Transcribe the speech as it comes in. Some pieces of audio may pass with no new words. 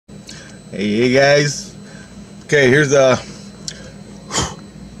Hey guys. Okay, here's a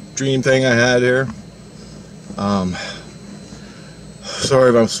dream thing I had here.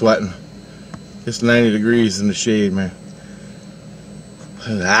 Sorry if I'm sweating. It's 90 degrees in the shade, man. Look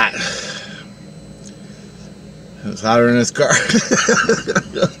at that. It's hotter in this car.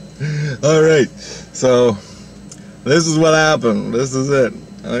 Alright, so this is what happened. This is it.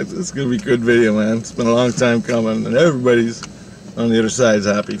 It's gonna be a good video, man. It's been a long time coming, and everybody's on the other side's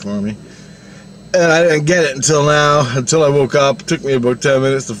happy for me. And I didn't get it until now, until I woke up. It took me about 10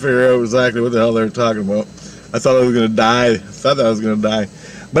 minutes to figure out exactly what the hell they were talking about. I thought I was going to die. I thought that I was going to die.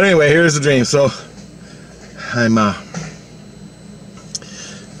 But anyway, here's the dream. So, I'm,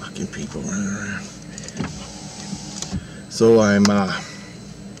 fucking people running around. So, I'm,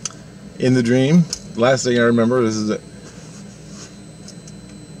 in the dream. Last thing I remember, this is it.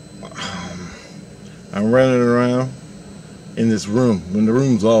 I'm running around in this room, and the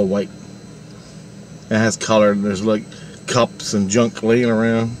room's all white. It has color. There's like cups and junk laying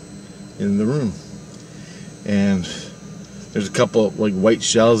around in the room, and there's a couple of like white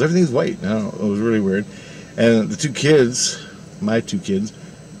shells. Everything's white. I don't know. It was really weird. And the two kids, my two kids,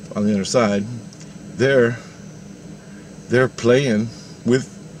 on the other side, they're playing with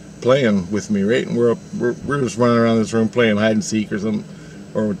me, right? And we're just running around this room playing hide and seek or something,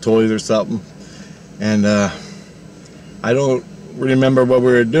 or with toys or something. And I don't remember what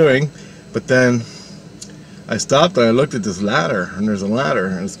we were doing, but then I stopped and I looked at this ladder, and there's a ladder,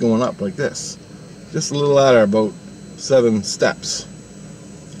 and it's going up like this. Just a little ladder, about 7 steps.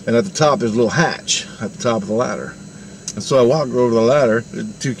 And at the top, there's a little hatch at the top of the ladder. And so I walked over the ladder. The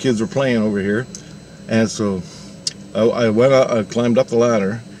two kids were playing over here. And so I went up, I climbed up the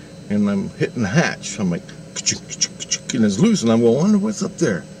ladder, and I'm hitting the hatch. I'm like, and it's loose, and I'm going, I wonder what's up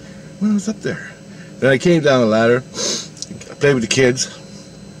there. I wonder what's up there. Then I came down the ladder, I played with the kids,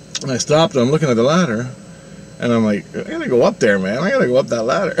 and I stopped, and I'm looking at the ladder. And I'm like, I gotta go up there, man. I gotta go up that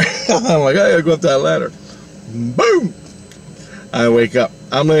ladder. I'm like, I gotta go up that ladder. Boom! I wake up.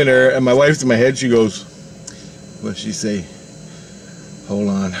 I'm laying there, and my wife's in my head. She goes, what'd she say? Hold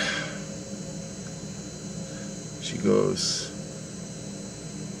on. She goes,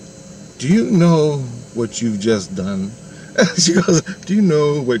 do you know what you've just done? She goes, do you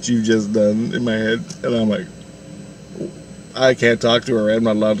know what you've just done? In my head. And I'm like, I can't talk to her. I'm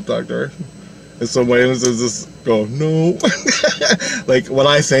not allowed to talk to her. And so my innocence just go, no. Like what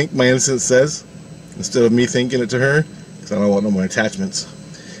I think my innocence says, instead of me thinking it to her, because I don't want no more attachments.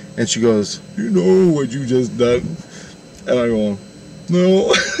 And she goes, you know what you just done? And I go,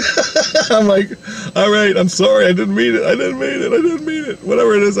 no. I'm like, all right, I'm sorry, I didn't mean it. I didn't mean it. I didn't mean it.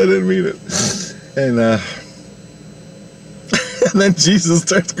 Whatever it is, I didn't mean it. And, and then Jesus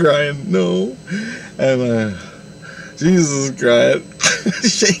starts crying, no. And Jesus is crying,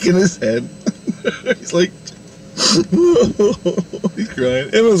 shaking his head. He's like, he's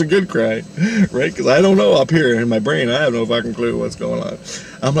crying. It was a good cry, right? Because I don't know up here in my brain. I have no fucking clue what's going on.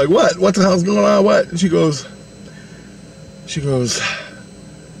 I'm like, what? What the hell's going on? What? And she goes, Jesus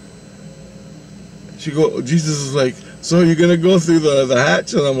is like, so you're going to go through the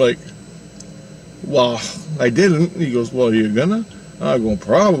hatch? And I'm like, well, I didn't. And he goes, well, you're gonna? I go,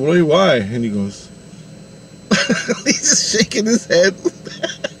 probably. Why? And he goes, he's just shaking his head.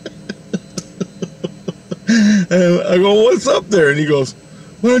 And I go, what's up there? And he goes,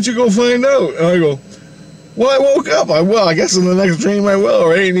 why don't you go find out? And I go, well, I woke up. Well, I guess in the next dream I will,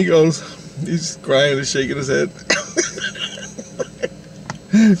 right? And he goes, he's crying and shaking his head.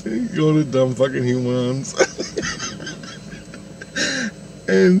 Go to dumb fucking humans.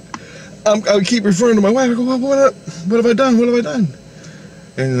 And I keep referring to my wife. I go, what have I done? What have I done?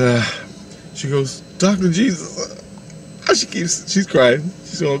 And she goes, talk to Jesus. She's crying.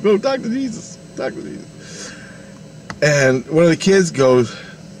 She's going, go talk to Jesus. Talk to Jesus. And one of the kids goes,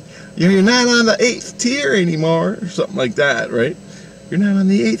 you're not on the 8th tier anymore, or something like that, right? You're not on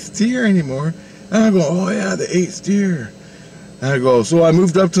the 8th tier anymore. And I go, oh yeah, the 8th tier. And I go, so I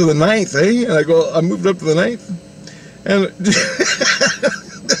moved up to the 9th, eh? And I go, I moved up to the 9th. And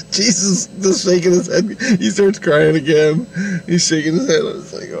Jesus just shaking his head. He starts crying again. He's shaking his head.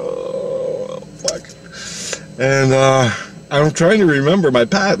 It's like, oh, fuck. And I'm trying to remember my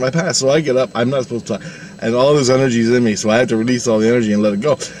past. So I get up. I'm not supposed to talk. And all this energy is in me, so I have to release all the energy and let it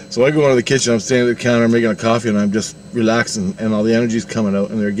go. So I go into the kitchen, I'm standing at the counter making a coffee, and I'm just relaxing, and all the energy's coming out,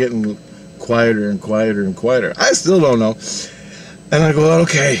 and they're getting quieter and quieter and quieter. I still don't know. And I go,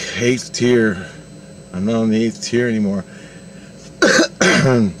 okay, 8th tier. I'm not on the 8th tier anymore.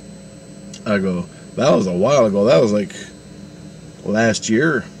 I go, that was a while ago. That was like last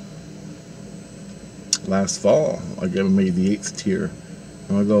year. Last fall. I made the 8th tier.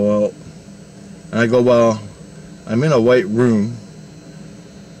 And I go, well, And I go, well, I'm in a white room.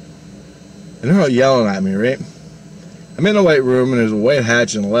 And they're all yelling at me, right? I'm in a white room and there's a white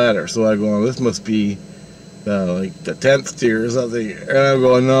hatch and a ladder. So I go, well, this must be like the 10th tier or something. And I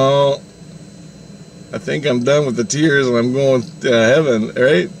go, no, I think I'm done with the tiers and I'm going to heaven,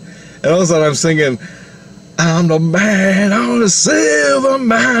 right? And all of a sudden I'm singing, I'm the man on the silver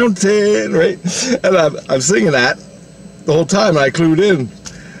mountain, right? And I'm singing that the whole time. And I clued in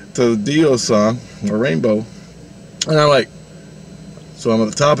to the Dio song, or Rainbow. And I'm like, so I'm at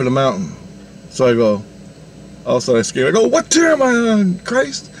the top of the mountain. So I go, all of a sudden I scream, I go, what tier am I on,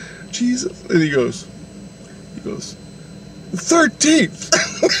 Christ? Jesus. And he goes, 13th.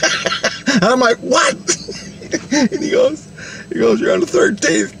 And I'm like, what? And he goes, you're on the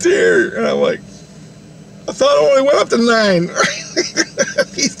 13th tier. And I'm like, I thought I only went up to 9.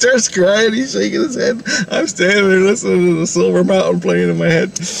 He starts crying, he's shaking his head. I'm standing there listening to the Silver Mountain playing in my head.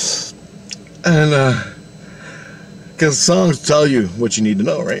 And, because songs tell you what you need to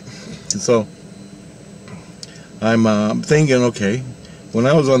know, right? And so, I'm thinking, okay, when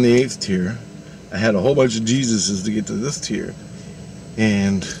I was on the 8th tier, I had a whole bunch of Jesuses to get to this tier.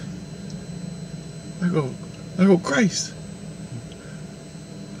 And I go, Christ,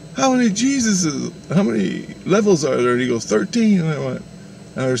 how many Jesuses, how many levels are there? And he goes, 13. And I went,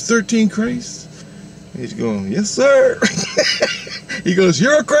 now there's 13 Christs? And he's going, yes, sir. He goes,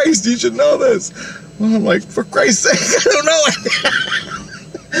 you're a Christ, you should know this. Well, I'm like, for Christ's sake, I don't know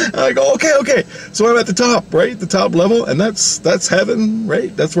it. I go, okay. So I'm at the top, right? The top level, and that's heaven,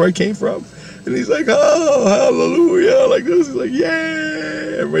 right? That's where I came from. And he's like, oh, hallelujah, like this. He's like,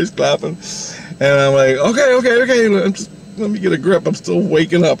 yay. Everybody's clapping. And I'm like, okay. Let me get a grip. I'm still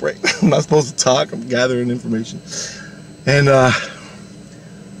waking up, right? I'm not supposed to talk. I'm gathering information. And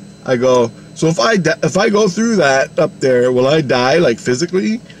I go, so if I go through that up there, will I die, like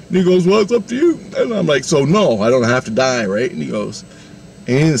physically? And he goes, well, it's up to you. And I'm like, so no, I don't have to die, right? And he goes,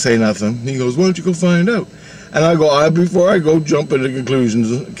 and he didn't say nothing. He goes, why don't you go find out? And I go, before I go jump into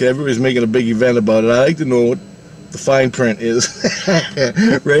conclusions, okay, everybody's making a big event about it, I like to know what the fine print is,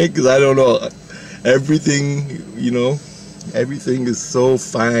 right? Because I don't know. Everything, you know, everything is so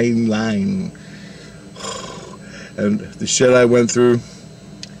fine line. And the shit I went through,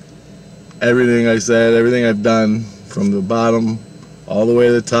 everything I said, everything I've done, from the bottom all the way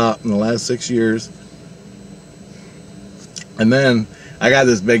to the top in the last 6 years. And then I got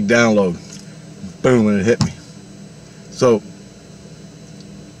this big download. Boom, and it hit me. So,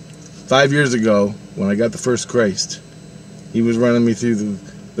 5 years ago, when I got the first Christ, he was running me through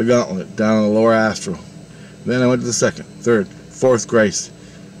the gauntlet down in the lower astral. Then I went to the second, third, fourth Christ.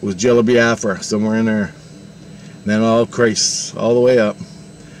 It was Jello Biafra, somewhere in there. And then all Christs, all the way up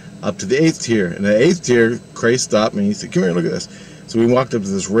to the 8th tier. And the 8th tier, Christ stopped me. He said, come here, look at this. So we walked up to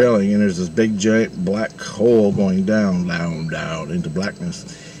this railing, and there's this big, giant black hole going down into blackness.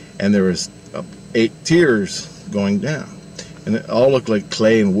 And there was 8 tiers going down. And it all looked like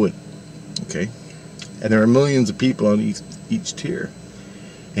clay and wood. Okay? And there are millions of people on each tier.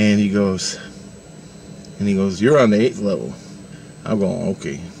 And he goes, you're on the 8th level. I'm going,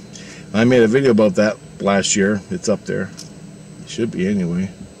 okay. I made a video about that last year. It's up there. It should be anyway.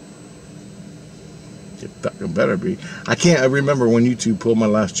 It better be. I remember when YouTube pulled my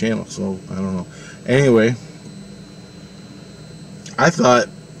last channel, so I don't know. Anyway, I thought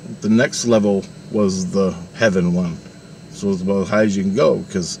the next level was the heaven one. So it's about as high as you can go,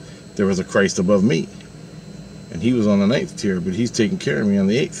 because there was a Christ above me. And he was on the 9th tier, but he's taking care of me on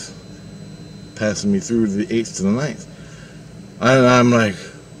the 8th. Passing me through the 8th to the 9th. And I'm like,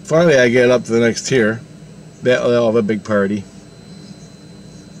 finally I get up to the next tier. They all have a big party.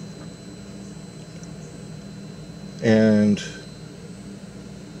 And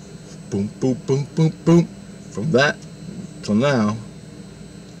boom, boom, boom, boom, boom. From that till now.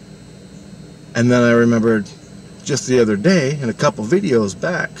 And then I remembered just the other day, in a couple videos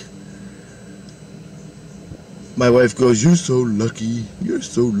back, my wife goes, you're so lucky. You're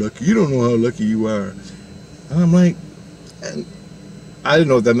so lucky. You don't know how lucky you are. And I'm like, and I didn't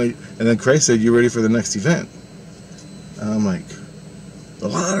know what that meant. And then Christ said, you ready for the next event? And I'm like, the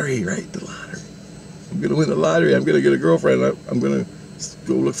lottery, right? The lottery. I'm going to win the lottery. I'm going to get a girlfriend. I'm going to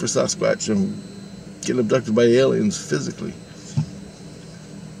go look for Sasquatch and get abducted by aliens physically.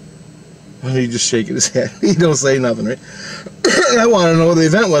 And he's just shaking his head. He don't say nothing, right? I want to know what the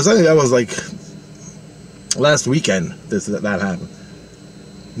event was. I think that was like last weekend that happened.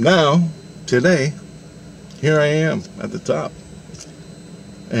 Now, today, here I am at the top.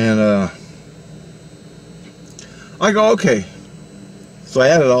 And I go, okay. So I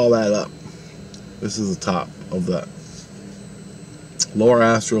added all that up. This is the top of that lower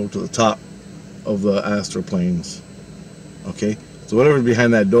astral to the top of the astral planes. Okay, so whatever's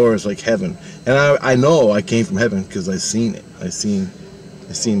behind that door is like heaven, and I know I came from heaven because I seen it. I seen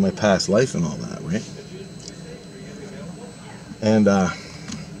my past life and all that, right? And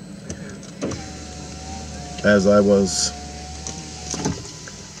as I was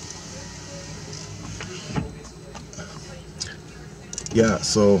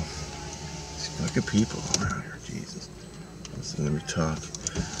so fucking people around here, Jesus. Listen to me talk.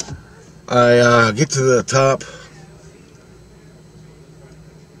 I get to the top.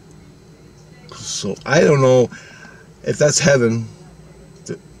 So I don't know if that's heaven.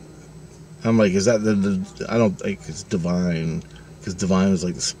 I'm like, is that I don't think it's divine, because divine is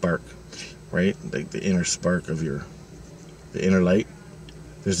like the spark, right? Like the inner spark of the inner light.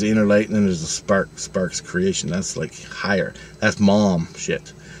 There's the inner light, and then there's the spark. Spark's creation. That's like higher. That's mom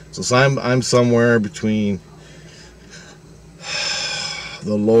shit. So I'm somewhere between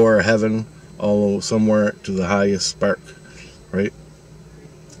the lower heaven, although somewhere to the highest spark, right?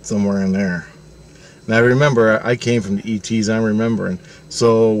 Somewhere in there. And I remember I came from the ETs. I'm remembering.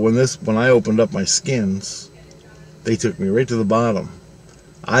 So when I opened up my skins, they took me right to the bottom.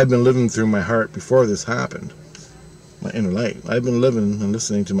 I've been living through my heart before this happened. My inner light. I've been living and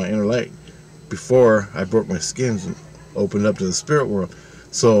listening to my inner light before I broke my skins and opened up to the spirit world.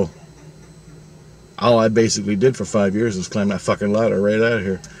 So all I basically did for 5 years was climb that fucking ladder right out of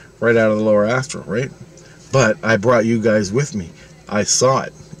here, right out of the lower astral, right? But I brought you guys with me. I saw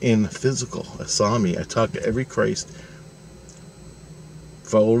it in physical. I saw me. I talked to every Christ,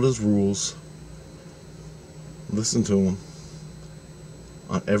 followed his rules, listened to him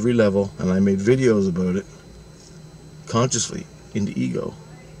on every level, and I made videos about it consciously in the ego.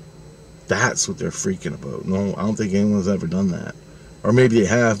 That's what they're freaking about. No, I don't think anyone's ever done that. Or maybe they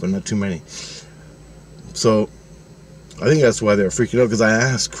have, but not too many. So I think that's why they're freaking out, because I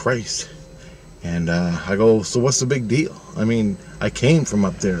asked Christ, and I go, so what's the big deal? I mean, I came from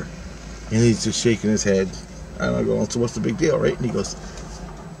up there. And he's just shaking his head. And I go, so what's the big deal, right? And he goes,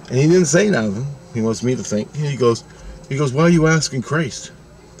 and he didn't say nothing. He wants me to think. And he goes, why are you asking Christ?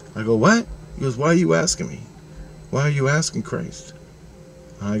 I go, what? He goes, why are you asking me? Why are you asking Christ?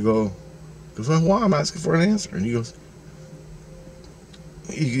 And I go, well, I'm asking for an answer. And he goes,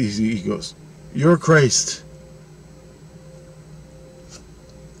 he goes, you're Christ.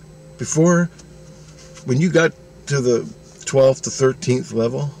 Before, when you got to the 12th to 13th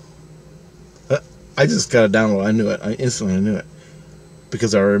level, I just got a download. I knew it. I instantly knew it.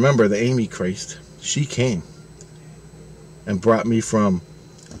 Because I remember the Amy Christ, she came and brought me from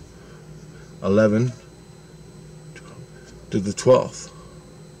 11 to the 12th.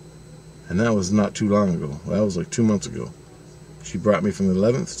 And that was not too long ago. That was like 2 months ago. She brought me from the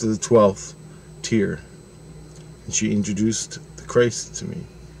 11th to the 12th tier. And she introduced the Christ to me.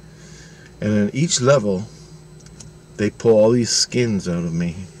 And in each level, they pull all these skins out of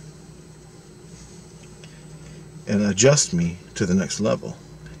me and adjust me to the next level.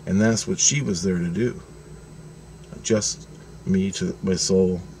 And that's what she was there to do. Adjust me to my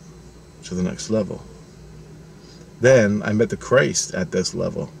soul to the next level. Then I met the Christ at this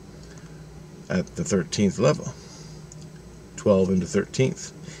level, at the 13th level, 12 into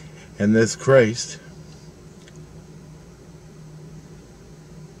 13th. And this Christ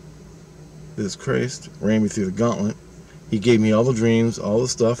ran me through the gauntlet. He gave me all the dreams, all the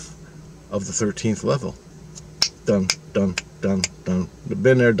stuff of the 13th level. Done, done, done, done.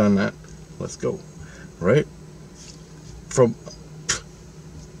 Been there, done that. Let's go. Right?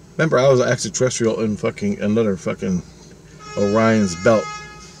 Remember, I was an extraterrestrial in another fucking Orion's belt.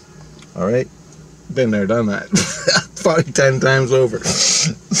 Alright? Been there, done that. Probably 10 times over.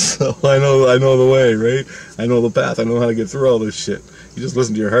 So I know the way, right? I know the path. I know how to get through all this shit. You just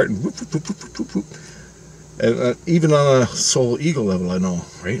listen to your heart and whoop, whoop, whoop, whoop, whoop, whoop. And even on a soul ego level, I know,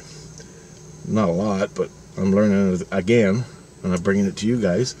 right? Not a lot, but I'm learning it again, and I'm bringing it to you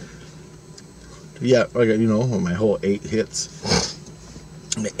guys. Yeah, I got, my whole 8 hits.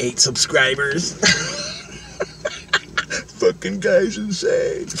 My 8 subscribers. Fucking guy's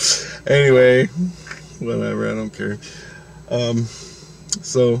insane. Anyway, whatever, I don't care.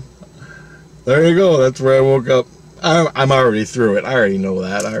 So, there you go. That's where I woke up. I'm already through it. I already know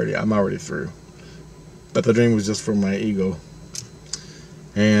that. I'm already through. But the dream was just for my ego.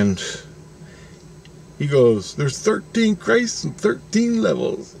 And he goes, there's 13 Christs and 13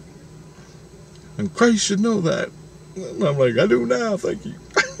 levels. And Christ should know that. And I'm like, I do now, thank you.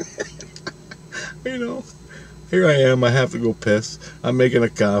 Here I am. I have to go piss. I'm making a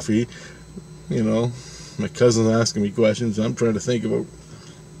coffee. My cousin's asking me questions. I'm trying to think about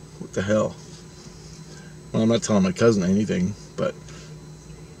what the hell. Well, I'm not telling my cousin anything, but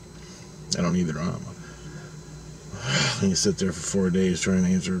I don't need the drama. And you sit there for 4 days trying to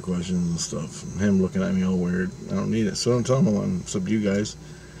answer questions and stuff. And him looking at me all weird. I don't need it. So I'm telling him, it's up to you guys.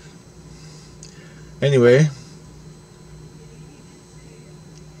 Anyway.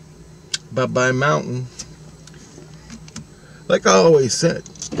 Bye-bye mountain. Like I always said.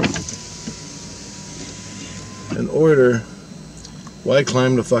 In order, why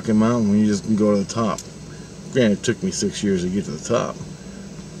climb the fucking mountain when you just can go to the top? Granted, it took me 6 years to get to the top.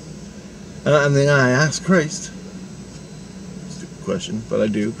 And then I asked Christ. Stupid question, but I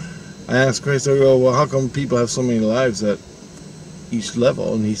do. I asked Christ, I go, well, how come people have so many lives at each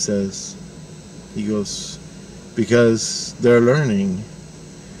level? And he goes, because they're learning.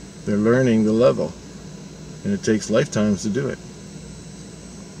 They're learning the level. And it takes lifetimes to do it.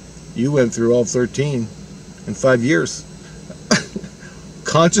 You went through all 13 in 5 years.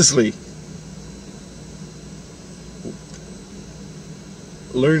 Consciously.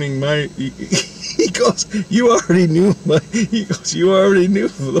 Learning my... He goes, you already knew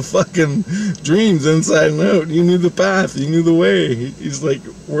the fucking dreams inside and out. You knew the path. You knew the way. He's like,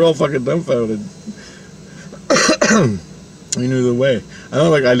 we're all fucking dumbfounded. You knew the way. And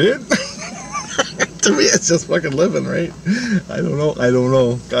I'm like, I did? To me, it's just fucking living, right? I don't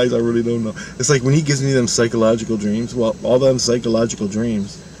know. Guys, I really don't know. It's like when he gives me them psychological dreams, well, all them psychological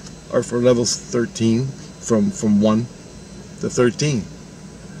dreams are for levels 13, from 1 to 13.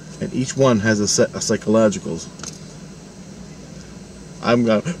 And each one has a set of psychologicals. I'm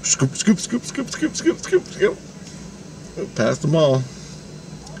gonna scoop, past them all.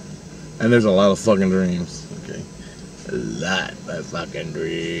 And there's a lot of fucking dreams. Okay. A lot of fucking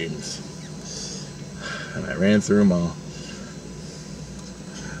dreams. And I ran through them all.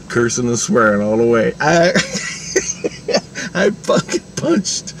 Cursing and swearing all the way. I fucking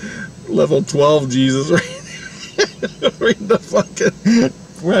punched level 12 Jesus right in the fucking...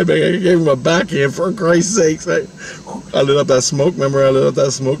 Right back. I gave him a backhand, for Christ's sakes. I lit up that smoke. Remember, I lit up that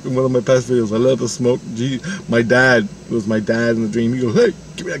smoke in one of my past videos. I lit up the smoke. Gee, my dad, it was my dad in the dream. He goes, hey,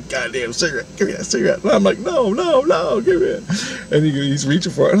 give me that goddamn cigarette. Give me that cigarette. And I'm like, no, give me it. And he's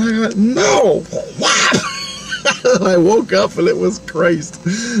reaching for it. And I went, no. And I woke up and it was Christ.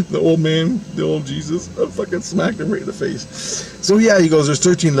 The old man, the old Jesus. I fucking smacked him right in the face. So yeah, he goes, there's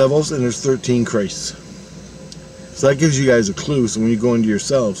 13 levels and there's 13 Christs. So that gives you guys a clue. So when you go into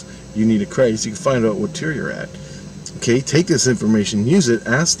yourselves, you need a Christ. You can find out what tier you're at. Okay, take this information, use it,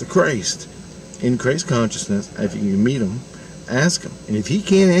 ask the Christ. In Christ consciousness, if you can meet him, ask him. And if he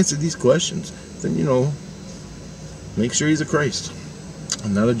can't answer these questions, then, you know, make sure he's a Christ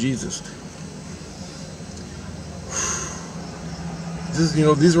and not a Jesus. This is, you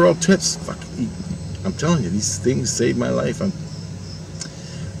know, these are all tips. Fuck, I'm telling you, these things saved my life.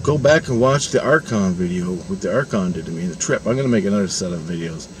 Go back and watch the Archon video, what the Archon did to me in the trip. I'm going to make another set of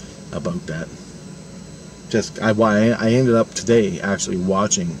videos about that. I ended up today actually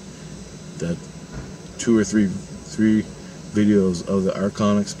watching the 2 or 3 videos of the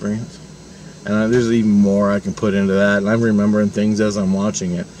Archon experience. And there's even more I can put into that. And I'm remembering things as I'm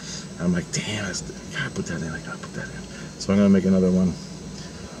watching it. And I'm like, damn, I gotta put that in, I gotta put that in. So I'm going to make another one.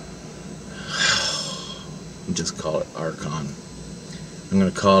 And just call it Archon. I'm going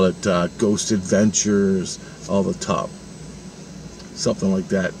to call it Ghost Adventures, all the top. Something like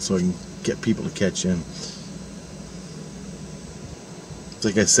that, so I can get people to catch in. It's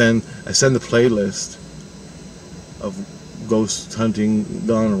like I send the playlist of ghost hunting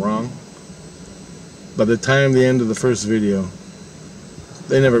gone wrong. By the time the end of the first video,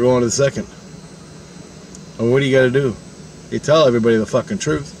 they never go on to the second. And what do you got to do? You tell everybody the fucking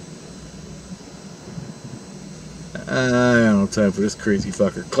truth. I don't have time for this crazy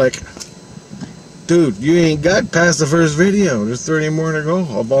fucker. Click. Dude, you ain't got past the first video. There's 30 more to go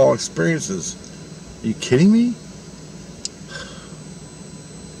of all experiences. Are you kidding me?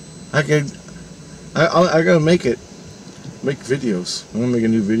 I gotta make videos. I'm gonna make a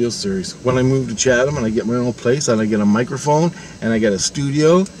new video series. When I move to Chatham and I get my own place and I get a microphone and I get a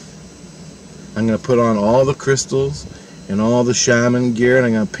studio, I'm gonna put on all the crystals and all the shaman gear, and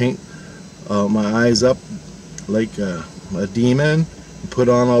I'm gonna paint my eyes up like a demon, and put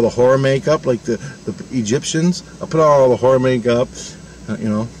on all the horror makeup like the Egyptians. I'll put on all the horror makeup, you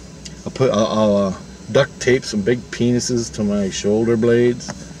know. I'll duct tape some big penises to my shoulder blades,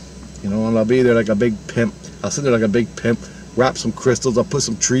 you know, and I'll be there like a big pimp. I'll sit there like a big pimp, wrap some crystals. I'll put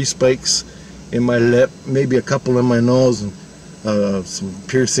some tree spikes in my lip, maybe a couple in my nose, and some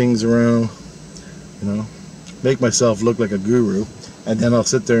piercings around, you know, make myself look like a guru. And then I'll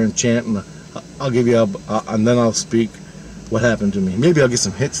sit there and chant, and I'll give you and then I'll speak what happened to me. Maybe I'll get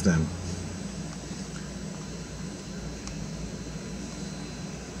some hits then.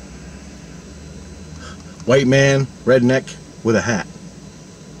 White man, redneck, with a hat.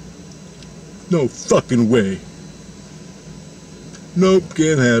 No fucking way. Nope,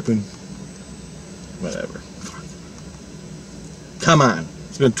 can't happen. Whatever. Come on.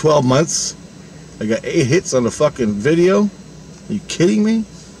 It's been 12 months. I got 8 hits on the fucking video. Are you kidding me?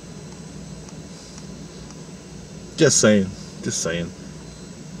 Just saying. Just saying.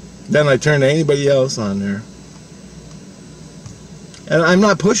 Then I turn to anybody else on there. And I'm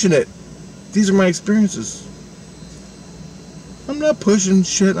not pushing it. These are my experiences. I'm not pushing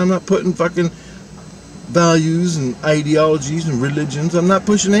shit. I'm not putting fucking values and ideologies and religions. I'm not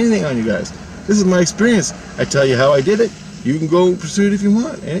pushing anything on you guys. This is my experience. I tell you how I did it. You can go pursue it if you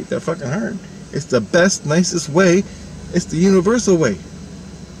want. It ain't that fucking hard. It's the best, nicest way. It's the universal way.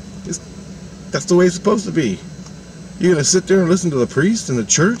 That's the way it's supposed to be. You're going to sit there and listen to the priest in the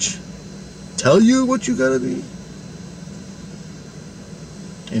church tell you what you got to be?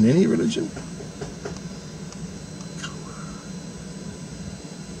 In any religion?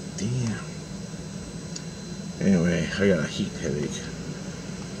 Damn. Anyway, I got a heat headache.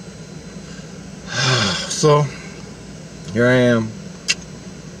 So, here I am.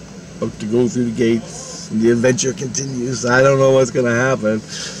 About to go through the gates. And the adventure continues. I don't know what's going to happen.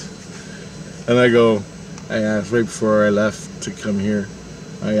 And I asked right before I left to come here.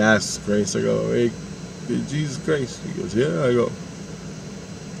 I asked Grace, I go, hey, Jesus Christ. He goes, yeah. I go,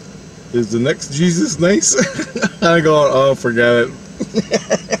 is the next Jesus nice? I go, oh, forget it.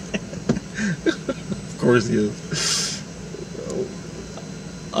 Of course he is.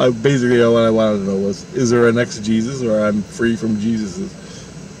 Basically, what I wanted to know was, is there a next Jesus, or I'm free from Jesuses?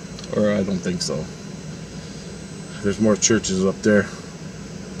 Or I don't think so. There's more churches up there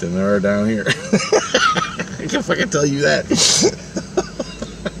than there are down here. I can fucking tell you that.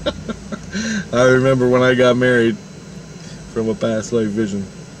 I remember when I got married from a past life vision.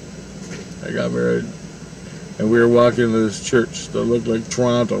 I got married, and we were walking into this church that looked like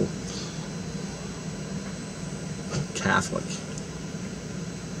Toronto. Catholic.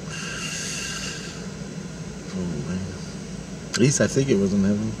 Oh man. At least I think it was in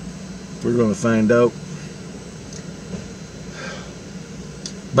heaven. We're going to find out.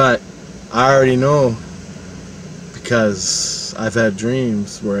 But I already know, because I've had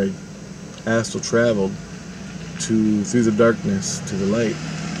dreams where I astral traveled through the darkness to the light.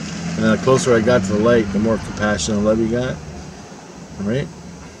 And then the closer I got to the light, the more compassion and love you got. Right?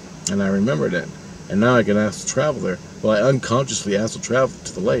 And I remembered it. And now I can astral travel there. Well, I unconsciously astral travel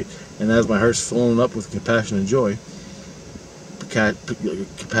to the light. And as my heart's filling up with compassion and joy,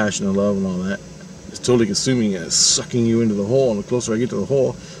 compassion and love and all that, it's totally consuming and it's sucking you into the hole. And the closer I get to the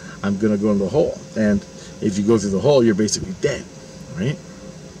hole, I'm going to go into the hole. And if you go through the hole, you're basically dead. Right?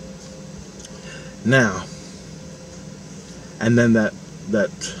 Now, and then that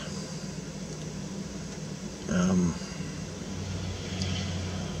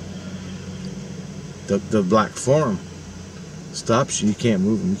the black form stops you. You can't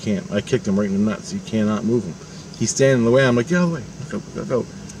move him. You can't. I kicked him right in the nuts. You cannot move him. He's standing in the way. I'm like, get out of the way. Go.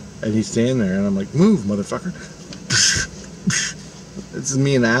 And he's standing there, and I'm like, move, motherfucker. This is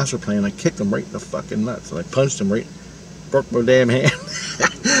me in the astral plane. I kicked him right in the fucking nuts, and I punched him right, broke my damn hand.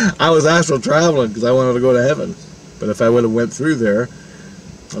 I was astral traveling because I wanted to go to heaven. But if I would have went through there,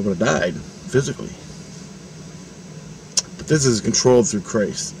 I would have died physically. But this is controlled through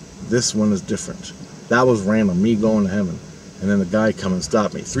Christ. This one is different. That was random, me going to heaven. And then the guy come and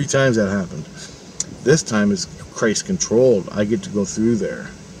stop me. 3 times that happened. This time is Christ controlled. I get to go through there.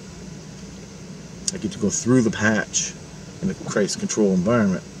 I get to go through the patch in a Christ control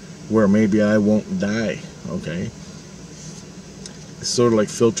environment where maybe I won't die. Okay? It's sort of like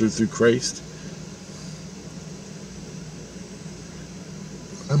filtered through Christ.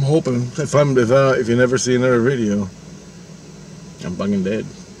 I'm hoping if you never see another video, I'm fucking dead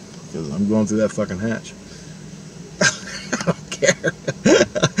because I'm going through that fucking hatch. I don't care.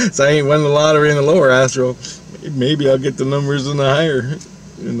 So I ain't won the lottery in the lower astral. Maybe I'll get the numbers in the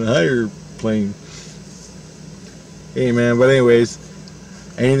higher plane. Hey man, but anyways,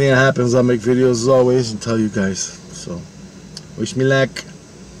 anything that happens, I'll make videos as always and tell you guys. So wish me luck.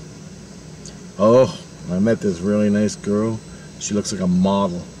 Oh, I met this really nice girl. She looks like a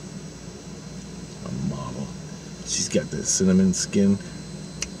model. A model. She's got this cinnamon skin.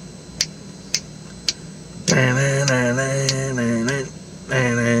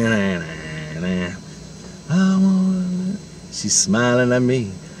 She's smiling at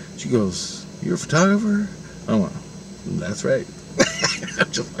me. She goes, "You're a photographer?" I went, "That's right." I'm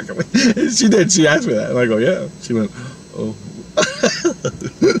just fucking with. She did. She asked me that, and I go, "Yeah." She went, "Oh."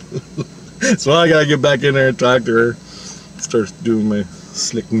 So I gotta get back in there and talk to her. Start doing my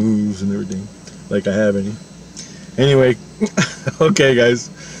slick moves and everything. like I have any. Anyway, okay guys,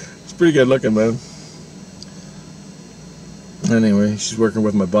 it's pretty good looking, man. Anyway, she's working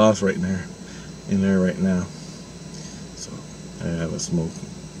with my boss right there, in there right now. So I have a smoke,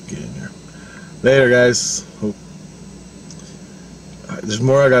 get in there. Later guys. Hope there's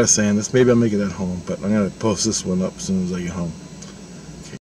more I gotta say on this. Maybe I'll make it at home, but I'm gonna post this one up as soon as I get home.